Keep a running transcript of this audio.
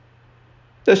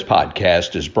This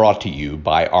podcast is brought to you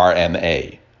by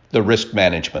RMA, the Risk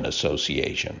Management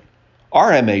Association.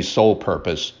 RMA's sole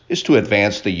purpose is to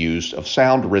advance the use of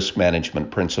sound risk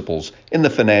management principles in the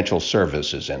financial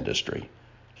services industry.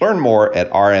 Learn more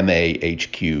at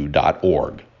rmahq.org.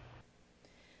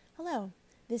 Hello,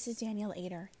 this is Danielle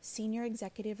Ader, Senior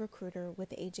Executive Recruiter with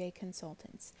AJ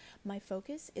Consultants. My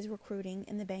focus is recruiting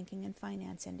in the banking and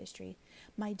finance industry.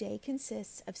 My day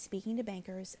consists of speaking to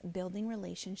bankers, building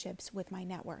relationships with my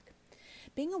network.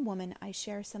 Being a woman, I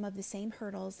share some of the same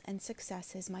hurdles and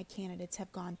successes my candidates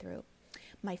have gone through.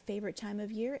 My favorite time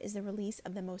of year is the release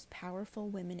of the most powerful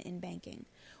women in banking.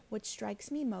 What strikes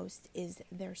me most is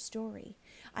their story.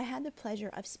 I had the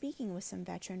pleasure of speaking with some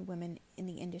veteran women in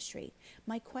the industry.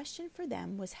 My question for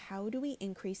them was, how do we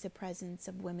increase the presence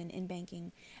of women in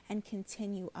banking and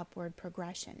continue upward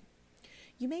progression?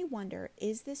 You may wonder,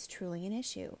 is this truly an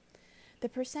issue? The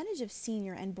percentage of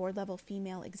senior and board-level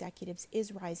female executives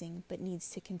is rising, but needs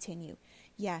to continue.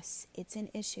 Yes, it's an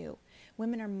issue.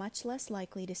 Women are much less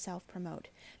likely to self-promote.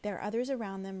 There are others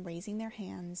around them raising their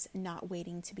hands, not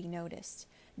waiting to be noticed.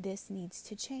 This needs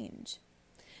to change.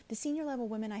 The senior-level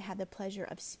women I had the pleasure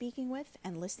of speaking with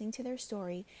and listening to their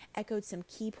story echoed some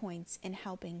key points in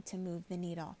helping to move the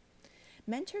needle.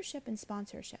 Mentorship and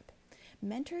sponsorship.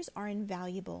 Mentors are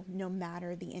invaluable no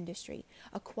matter the industry.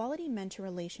 A quality mentor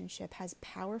relationship has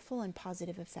powerful and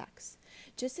positive effects.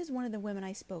 Just as one of the women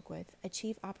I spoke with, a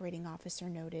chief operating officer,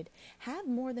 noted, have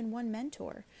more than one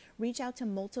mentor. Reach out to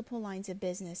multiple lines of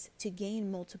business to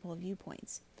gain multiple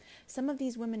viewpoints. Some of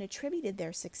these women attributed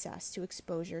their success to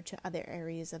exposure to other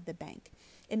areas of the bank.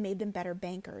 It made them better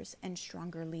bankers and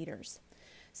stronger leaders.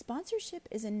 Sponsorship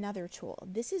is another tool.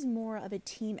 This is more of a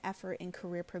team effort in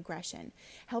career progression,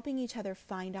 helping each other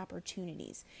find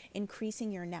opportunities,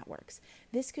 increasing your networks.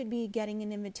 This could be getting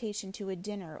an invitation to a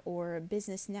dinner or a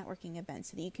business networking event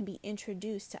so that you can be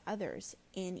introduced to others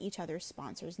in each other's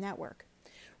sponsors' network.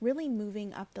 Really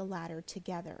moving up the ladder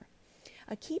together.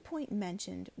 A key point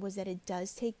mentioned was that it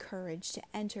does take courage to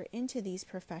enter into these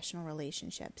professional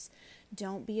relationships.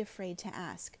 Don't be afraid to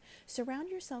ask. Surround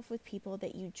yourself with people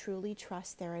that you truly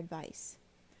trust their advice.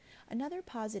 Another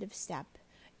positive step,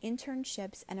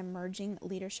 internships and emerging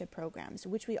leadership programs,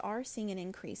 which we are seeing an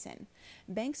increase in.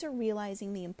 Banks are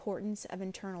realizing the importance of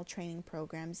internal training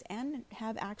programs and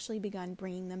have actually begun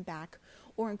bringing them back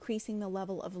or increasing the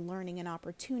level of learning and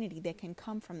opportunity that can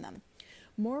come from them.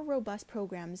 More robust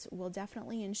programs will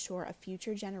definitely ensure a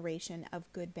future generation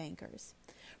of good bankers.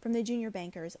 From the junior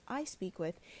bankers I speak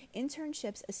with,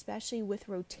 internships, especially with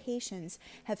rotations,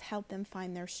 have helped them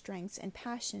find their strengths and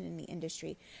passion in the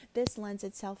industry. This lends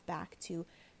itself back to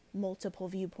multiple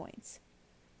viewpoints.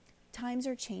 Times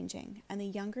are changing, and the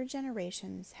younger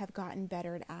generations have gotten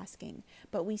better at asking,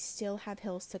 but we still have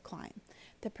hills to climb.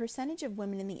 The percentage of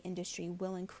women in the industry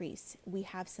will increase. We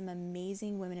have some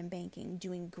amazing women in banking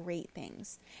doing great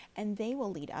things, and they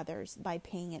will lead others by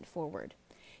paying it forward.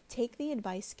 Take the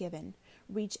advice given.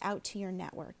 Reach out to your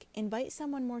network. Invite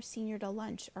someone more senior to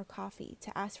lunch or coffee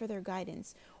to ask for their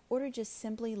guidance, or to just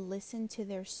simply listen to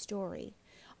their story.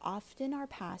 Often our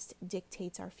past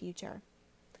dictates our future.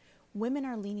 Women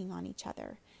are leaning on each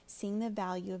other, seeing the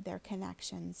value of their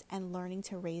connections and learning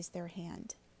to raise their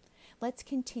hand. Let's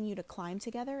continue to climb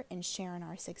together and share in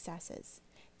our successes.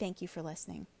 Thank you for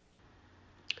listening.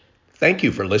 Thank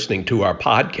you for listening to our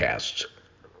podcasts.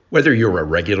 Whether you're a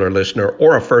regular listener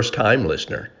or a first-time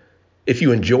listener, if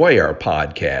you enjoy our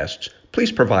podcasts,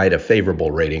 please provide a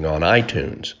favorable rating on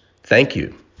iTunes. Thank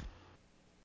you.